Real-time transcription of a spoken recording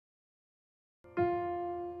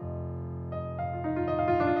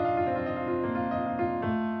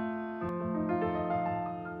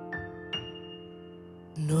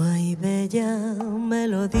bella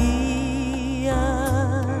melodía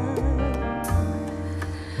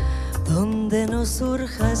donde no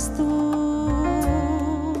surjas tú,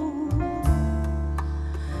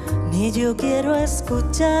 ni yo quiero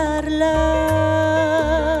escucharla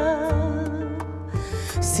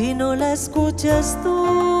si no la escuchas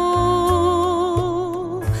tú.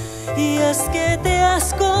 Y es que te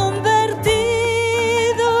has convertido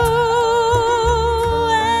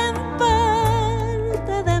en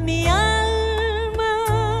parte de mi alma,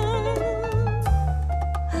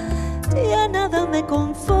 ya nada me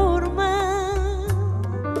conforma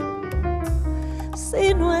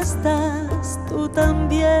si no estás tú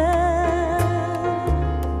también.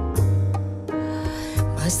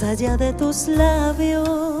 Más allá de tus labios,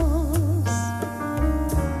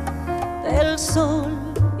 del sol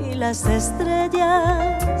y las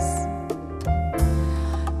estrellas,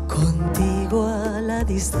 contigo a la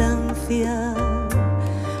distancia,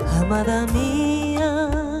 amada mía,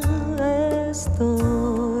 estoy.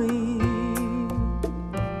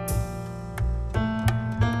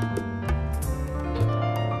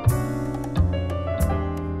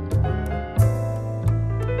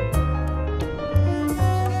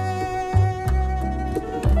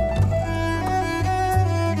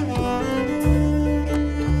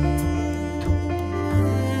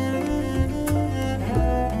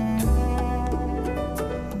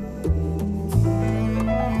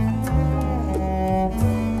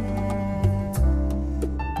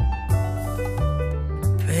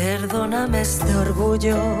 Perdóname este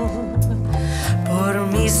orgullo, por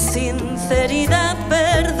mi sinceridad,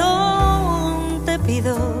 perdón te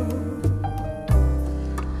pido.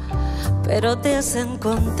 Pero te has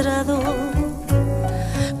encontrado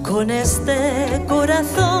con este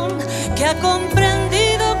corazón que ha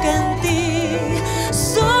comprendido que en ti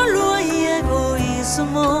solo hay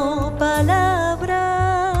egoísmo. Palabras,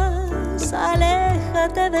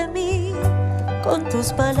 aléjate de mí con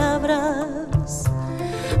tus palabras.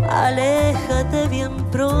 Aléjate bien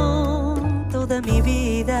pronto de mi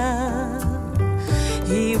vida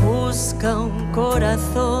y busca un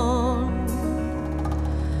corazón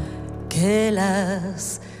que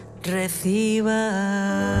las reciba.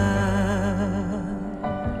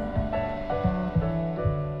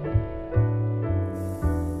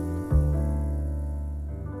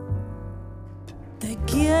 Te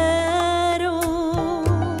quiero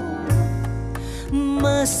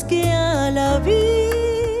más que a la vida.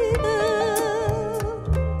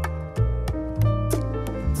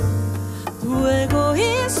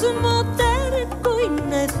 Egoísmo terco y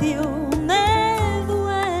necio me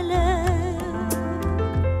duele.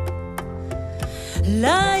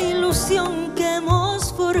 La ilusión que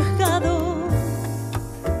hemos forjado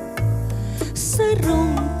se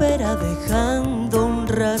romperá dejando un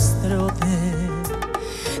rastro de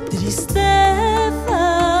tristeza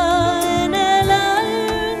en el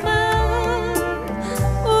alma,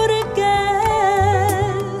 porque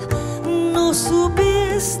no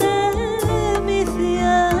supiste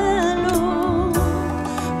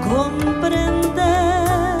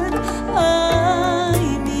comprender,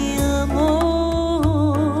 ay, mi amor.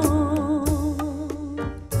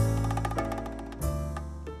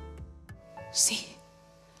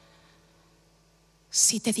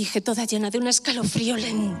 Sí, te dije, toda llena de un escalofrío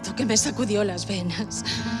lento que me sacudió las venas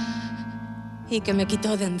y que me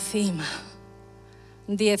quitó de encima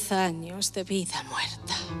 10 años de vida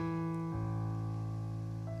muerta,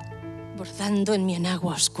 bordando en mi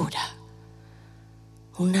enagua oscura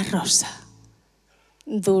una rosa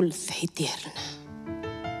dulce y tierna.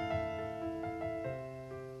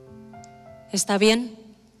 ¿Está bien?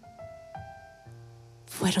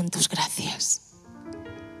 Fueron tus gracias.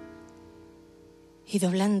 Y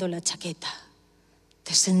doblando la chaqueta,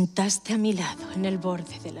 te sentaste a mi lado en el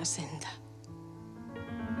borde de la senda.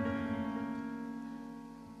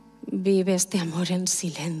 Vive este amor en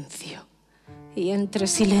silencio, y entre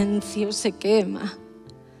silencio se quema,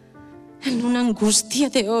 en una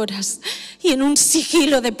angustia de horas y en un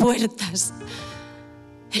sigilo de puertas.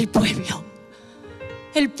 El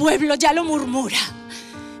pueblo ya lo murmura,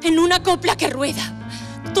 en una copla que rueda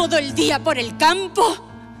todo el día por el campo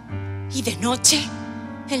y de noche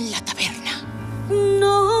en la taberna.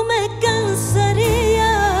 No me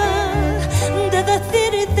cansaría de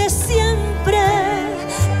decirte siempre,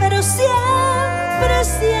 pero siempre,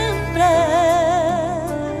 siempre,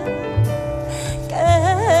 que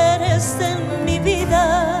eres en mi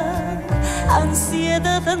vida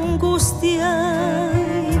ansiedad, angustia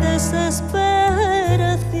y desesperación.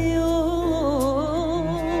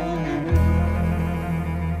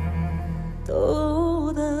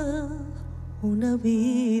 Toda una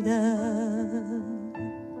vida.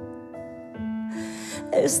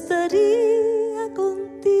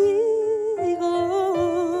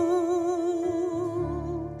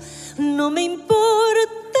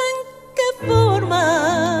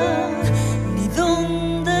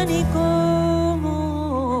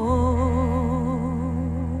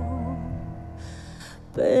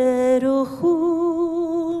 pero